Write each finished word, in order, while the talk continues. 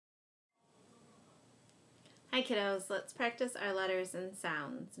Hi kiddos, let's practice our letters and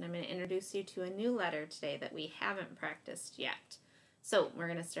sounds, and I'm going to introduce you to a new letter today that we haven't practiced yet. So we're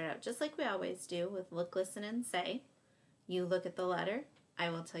going to start out just like we always do with look, listen, and say. You look at the letter, I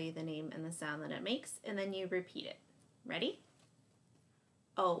will tell you the name and the sound that it makes, and then you repeat it. Ready?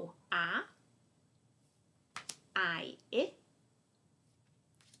 O, A, I, A,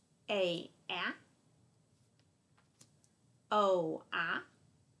 O, A,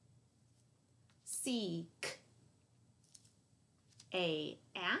 C, K, A,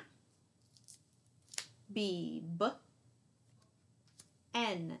 B, B,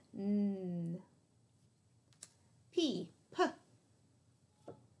 N, N, P, P,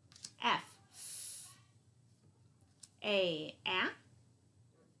 F, A,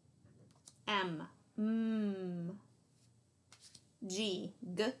 M, M, G,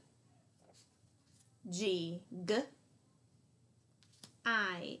 G, G, G,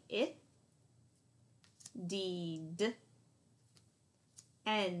 I, D, D,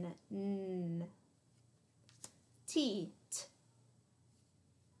 N, N, T, T,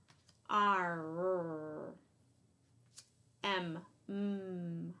 R, M,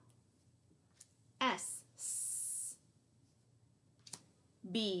 M, S, S,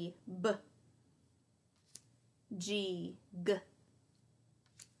 B, B, G, G,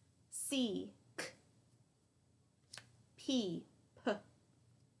 C, K, P, P, F,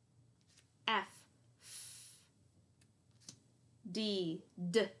 F, D,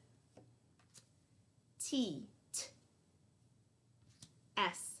 D, T, T,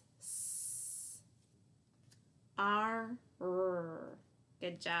 S, S, R, R.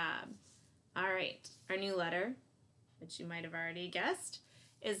 Good job. All right, our new letter, which you might have already guessed,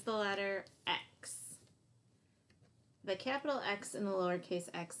 is the letter X. The capital X and the lowercase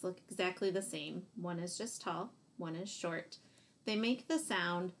x look exactly the same. One is just tall, one is short. They make the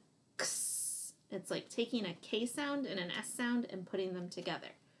sound X. It's like taking a K sound and an S sound and putting them together.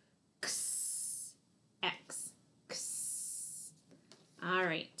 X, X, X. All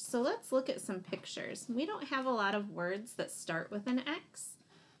right, so let's look at some pictures. We don't have a lot of words that start with an X,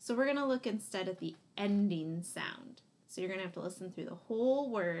 so we're gonna look instead at the ending sound. So you're gonna have to listen through the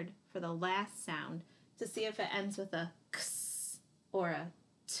whole word for the last sound to see if it ends with a X or a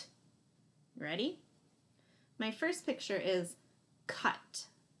T. Ready? My first picture is cut.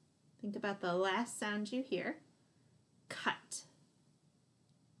 Think about the last sound you hear. Cut.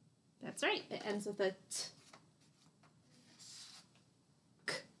 That's right, it ends with a T.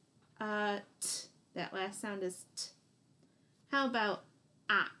 K, T. That last sound is T. How about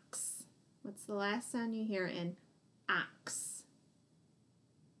ox? What's the last sound you hear in ox?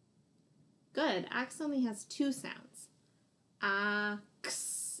 Good. Ox only has two sounds.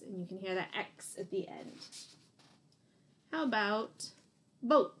 Ox. And you can hear the X at the end. How about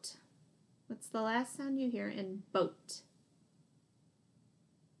boat? What's the last sound you hear in boat?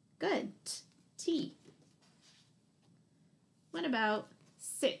 Good. T. What about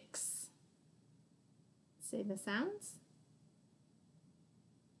six? Say the sounds.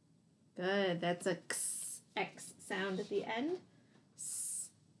 Good. That's a X sound at the end.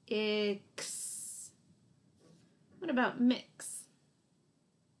 X. What about mix?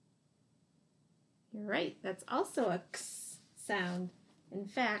 You're right, that's also a X sound. In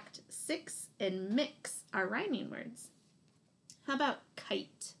fact, six and mix are rhyming words. How about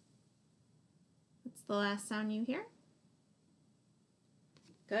kite? What's the last sound you hear?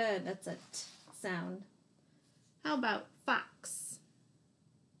 Good, that's a T sound. How about fox?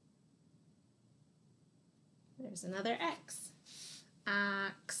 There's another X.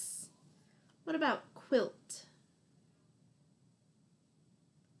 Ox. What about quilt?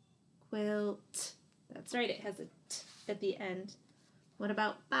 Quilt. That's right, it has a T at the end. What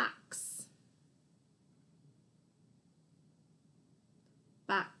about box?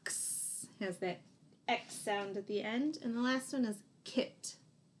 Box has that X sound at the end. And the last one is kit.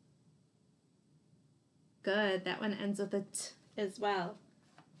 Good, that one ends with a T as well.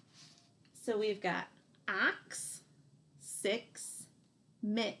 So we've got ox, six,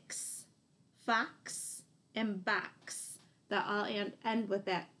 mix, fox, and box that all end with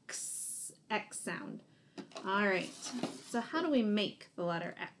that X sound. All right, so how do we make the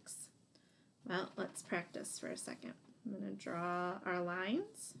letter X? Well, let's practice for a second. I'm going to draw our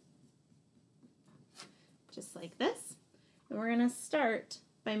lines just like this. And we're going to start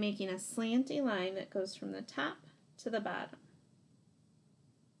by making a slanty line that goes from the top to the bottom.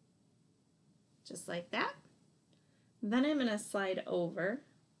 Just like that. Then I'm going to slide over,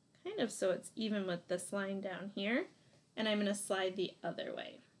 kind of so it's even with this line down here, and I'm going to slide the other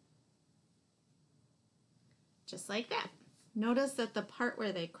way. Just like that. Notice that the part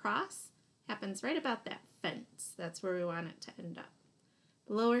where they cross happens right about that fence. That's where we want it to end up.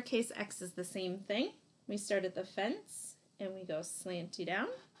 The lowercase x is the same thing. We start at the fence and we go slanty down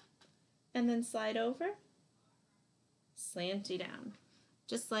and then slide over, slanty down,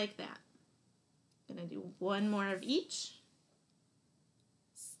 just like that. I'm going to do one more of each.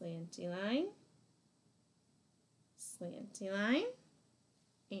 Slanty line, and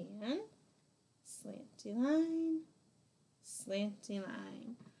slanty line, slanty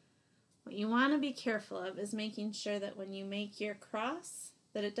line. What you want to be careful of is making sure that when you make your cross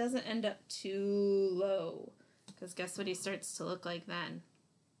that it doesn't end up too low, because guess what he starts to look like then?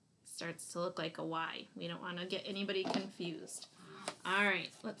 He starts to look like a Y. We don't want to get anybody confused. Alright,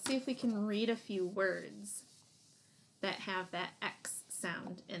 let's see if we can read a few words that have that X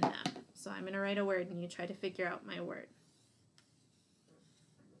sound in them. So I'm going to write a word and you try to figure out my word.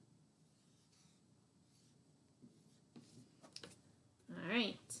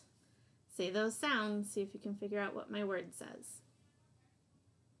 Alright, say those sounds, see if you can figure out what my word says.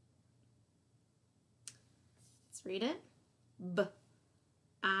 Let's read it. B-ox.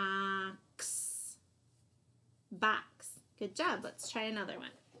 Box. Good job. Let's try another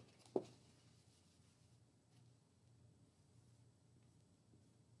one.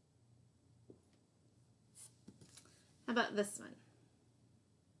 How about this one?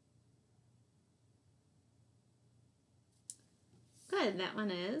 Good. That one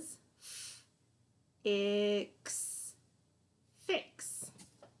is X. Fix.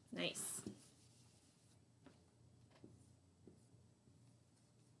 Nice.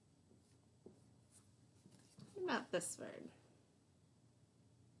 What about this word?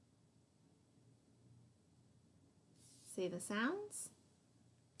 Say the sounds.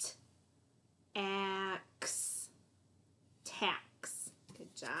 T-ax. Tax.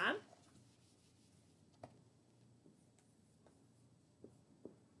 Good job.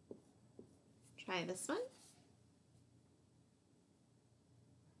 Try this one.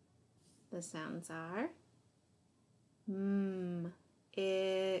 The sounds are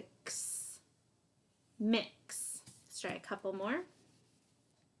ix, mix. Let's try a couple more.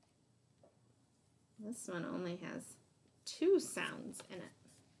 This one only has 2 sounds in it.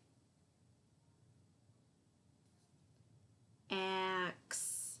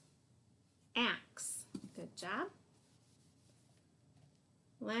 Axe, axe. Good job.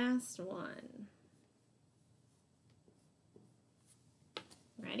 Last one.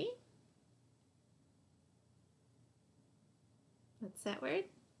 Ready? What's that word?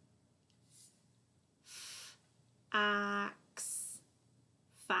 Ox,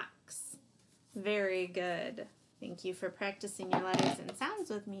 fox. Very good. Thank you for practicing your letters and sounds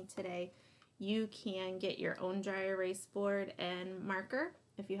with me today. You can get your own dry erase board and marker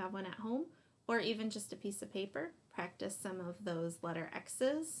if you have one at home, or even just a piece of paper. Practice some of those letter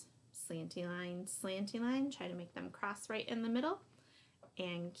X's, slanty line, try to make them cross right in the middle,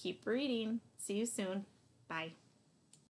 and keep reading. See you soon. Bye.